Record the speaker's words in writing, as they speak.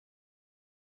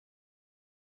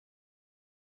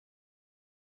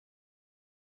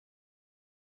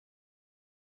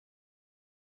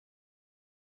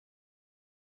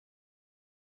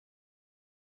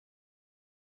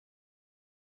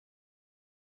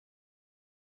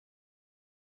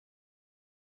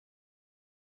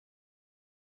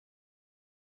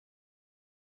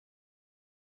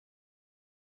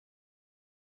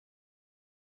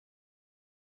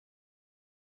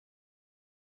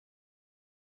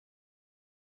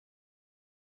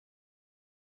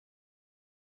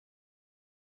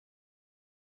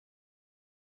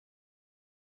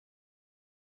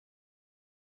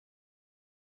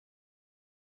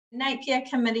Napier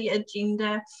committee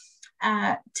agenda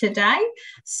today.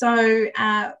 So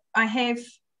I have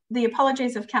the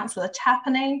apologies of Councillor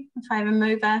Tapani, in favour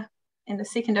mover, and a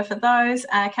seconder for those.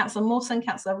 Councillor Mawson,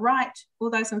 Councillor Wright, all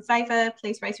those in favour,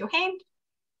 please raise your hand.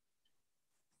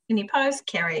 Any opposed?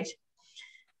 Carried.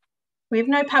 We have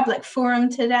no public forum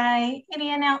today.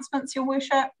 Any announcements, Your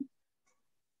Worship?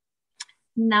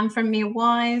 None from Mayor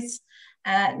Wise.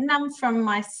 None from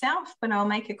myself, but I'll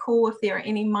make a call if there are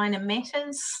any minor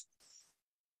matters.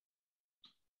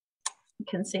 You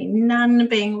can see none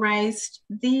being raised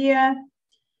there.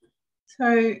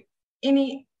 So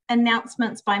any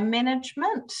announcements by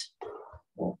management?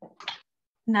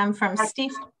 None from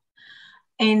Steph.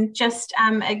 And just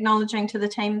acknowledging to the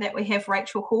team that we have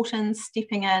Rachel Horton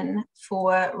stepping in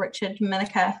for Richard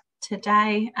Minica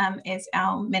today as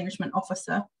our management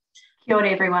officer. Kia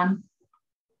ora, everyone.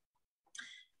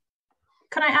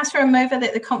 Can I ask for a mover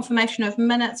that the confirmation of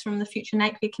minutes from the Future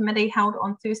Napier Committee held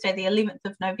on Thursday, the 11th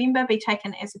of November be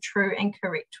taken as a true and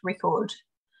correct record?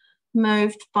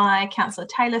 Moved by Councillor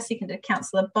Taylor, seconded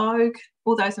Councillor Bogue.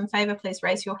 All those in favour, please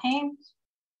raise your hand.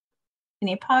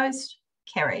 Any opposed?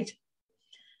 Carried.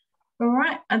 All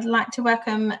right, I'd like to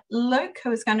welcome Luke,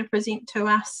 who is going to present to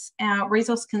us our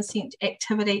resource consent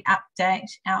activity update,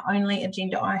 our only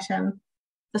agenda item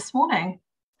this morning.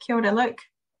 Kia ora, Luke.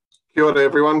 Kia ora,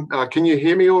 everyone. Can you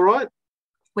hear me all right?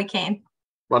 We can.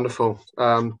 Wonderful.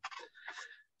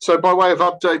 So by way of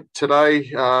update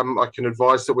today, I can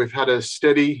advise that we've had a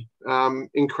steady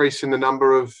increase in the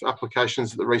number of applications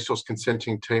that the resource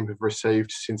consenting team have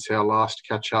received since our last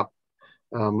catch-up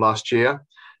last year.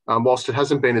 Whilst it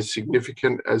hasn't been as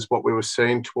significant as what we were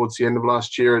seeing towards the end of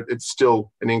last year, it's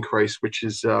still an increase, which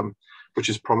is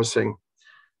promising.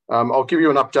 I'll give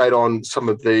you an update on some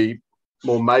of the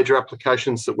more major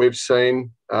applications that we've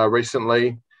seen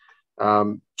recently.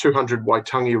 200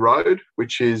 Waitangi Road,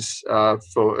 which is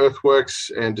for earthworks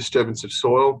and disturbance of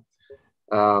soil.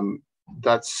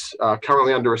 That's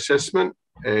currently under assessment,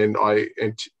 and I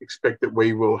expect that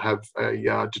we will have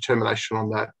a determination on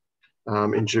that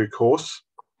in due course.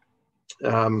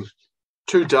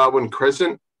 2 Darwin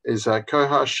Crescent is a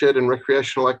cohort shed and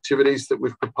recreational activities that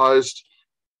we've proposed.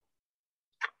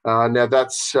 Now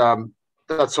that's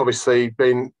obviously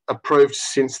been approved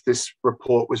since this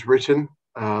report was written,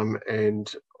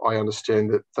 and I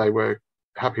understand that they were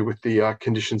happy with the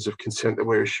conditions of consent that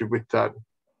were issued with that.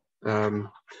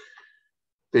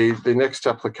 The next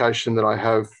application that I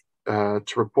have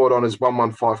to report on is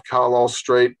 115 Carlisle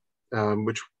Street,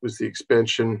 which was the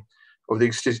expansion of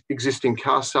the existing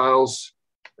car sales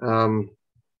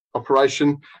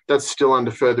operation. That's still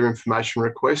under further information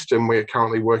request, and we're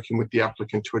currently working with the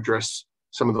applicant to address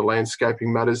some of the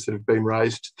landscaping matters that have been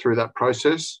raised through that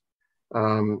process.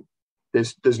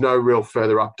 There's no real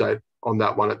further update on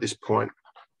that one at this point.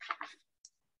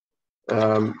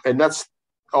 And that's,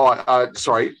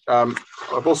 sorry,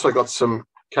 I've also got some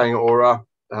Kāinga Ora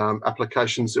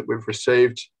applications that we've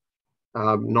received.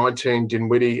 19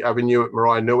 Dinwiddie Avenue at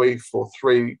Maraenui for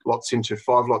 3 lots into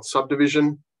 5 lot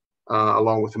subdivision,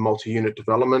 along with a multi-unit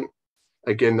development.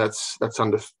 Again, that's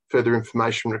under further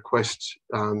information request.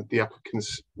 The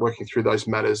applicant's working through those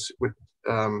matters with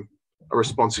a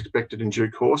response expected in due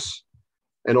course.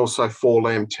 And also 4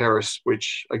 Lamb Terrace,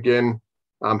 which again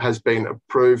has been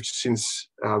approved since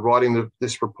writing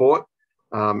this report,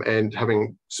 and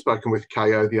having spoken with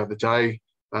KO the other day,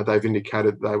 they've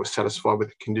indicated they were satisfied with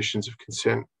the conditions of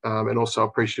consent, and also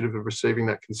appreciative of receiving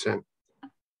that consent.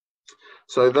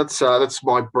 So that's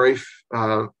my brief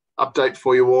update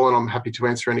for you all, and I'm happy to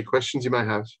answer any questions you may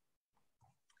have.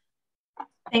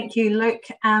 Thank you, Luke.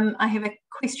 I have a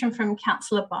question from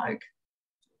Councillor Bogue.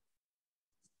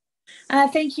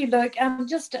 Thank you, Luke.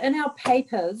 Just in our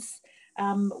papers,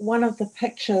 one of the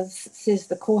pictures says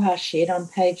the koha shed on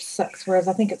page 6, whereas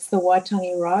I think it's the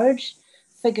Waitangi Road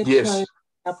figure 2 in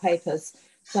our papers.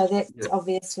 So that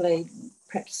obviously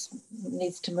perhaps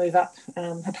needs to move up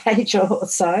a page or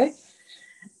so.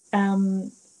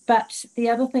 But the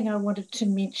other thing I wanted to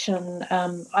mention,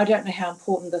 I don't know how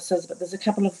important this is, but there's a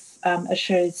couple of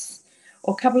issues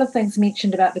or a couple of things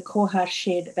mentioned about the koha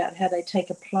shed, about how they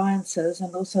take appliances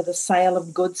and also the sale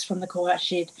of goods from the koha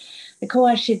shed. The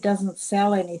koha shed doesn't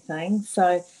sell anything,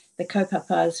 so the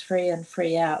kaupapa is free in,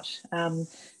 free out.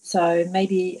 So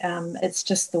maybe it's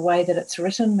just the way that it's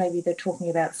written. Maybe they're talking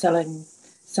about selling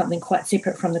something quite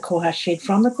separate from the koha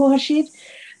shed,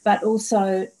 but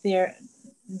also they're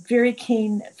very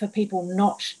keen for people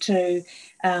not to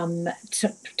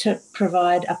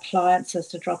provide appliances,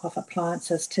 to drop off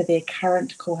appliances to their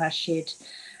current koha shed.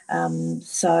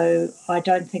 So I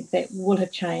don't think that will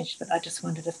have changed, but I just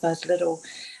wondered if those little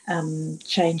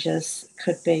changes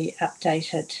could be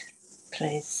updated,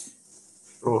 please.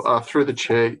 Well, through the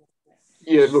chair,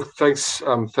 yeah, look, thanks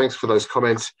for those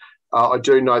comments. I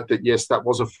do note that, yes, that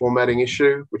was a formatting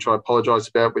issue, which I apologise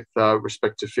about with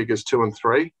respect to figures 2 and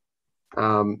 3.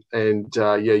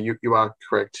 Yeah, you are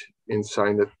correct in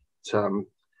saying that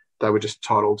they were just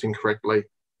titled incorrectly.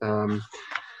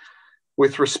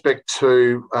 With respect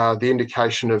to the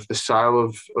indication of the sale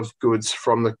of goods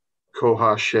from the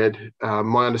Koha shed,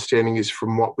 my understanding is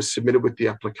from what was submitted with the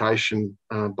application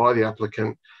by the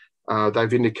applicant,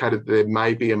 they've indicated there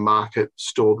may be a market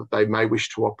store that they may wish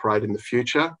to operate in the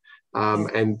future,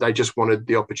 and they just wanted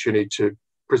the opportunity to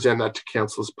present that to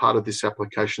council as part of this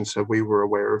application, so we were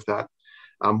aware of that.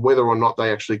 Whether or not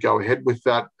they actually go ahead with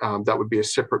that, that would be a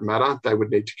separate matter. They would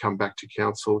need to come back to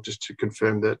council just to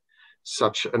confirm that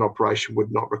such an operation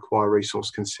would not require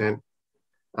resource consent.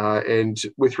 And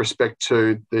with respect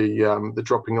to the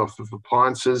dropping off of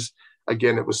appliances,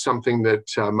 again, it was something that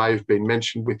may have been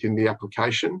mentioned within the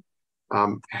application,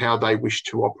 how they wish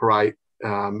to operate,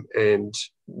 and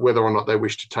whether or not they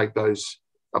wish to take those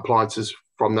appliances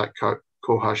from that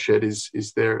Koha shed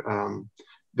is their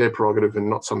prerogative, and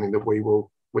not something that we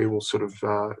will sort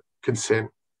of consent.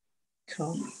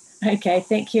 Cool. Okay,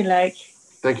 thank you, Luke.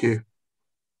 Thank you.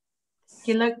 Thank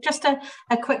you, Luke. Just a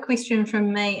quick question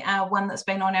from me, one that's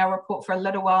been on our report for a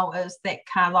little while, is that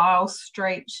Carlisle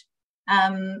Street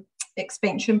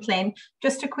expansion plan.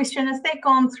 Just a question, has that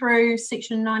gone through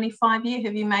Section 95 yet?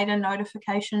 Have you made a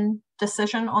notification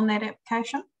decision on that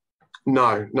application?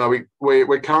 No,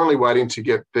 we're currently waiting to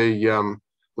get the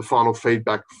final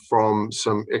feedback from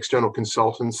some external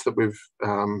consultants that we've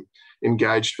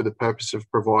engaged for the purpose of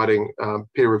providing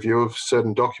peer review of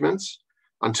certain documents.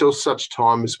 Until such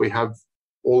time as we have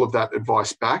all of that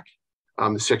advice back,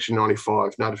 the Section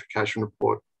 95 notification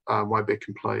report won't be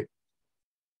complete.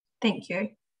 Thank you.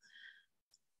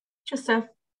 Just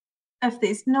if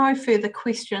there's no further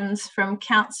questions from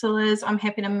councillors, I'm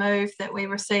happy to move that we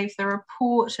receive the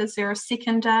report. Is there a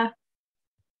seconder?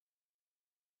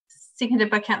 Seconded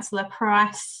by Councillor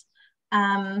Price.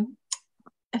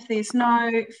 If there's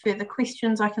no further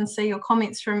questions, I can see your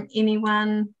comments from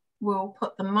anyone. We'll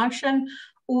put the motion.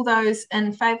 All those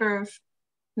in favour of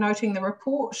noting the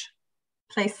report,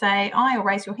 please say aye or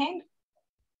raise your hand.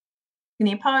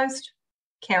 Any opposed?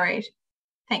 Carried.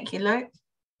 Thank you, Luke.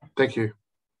 Thank you.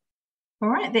 All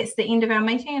right, that's the end of our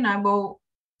meeting, and I will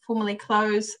formally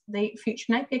close the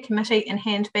Future Napier Committee and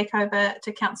hand back over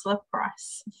to Councillor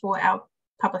Price for our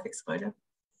public excluder.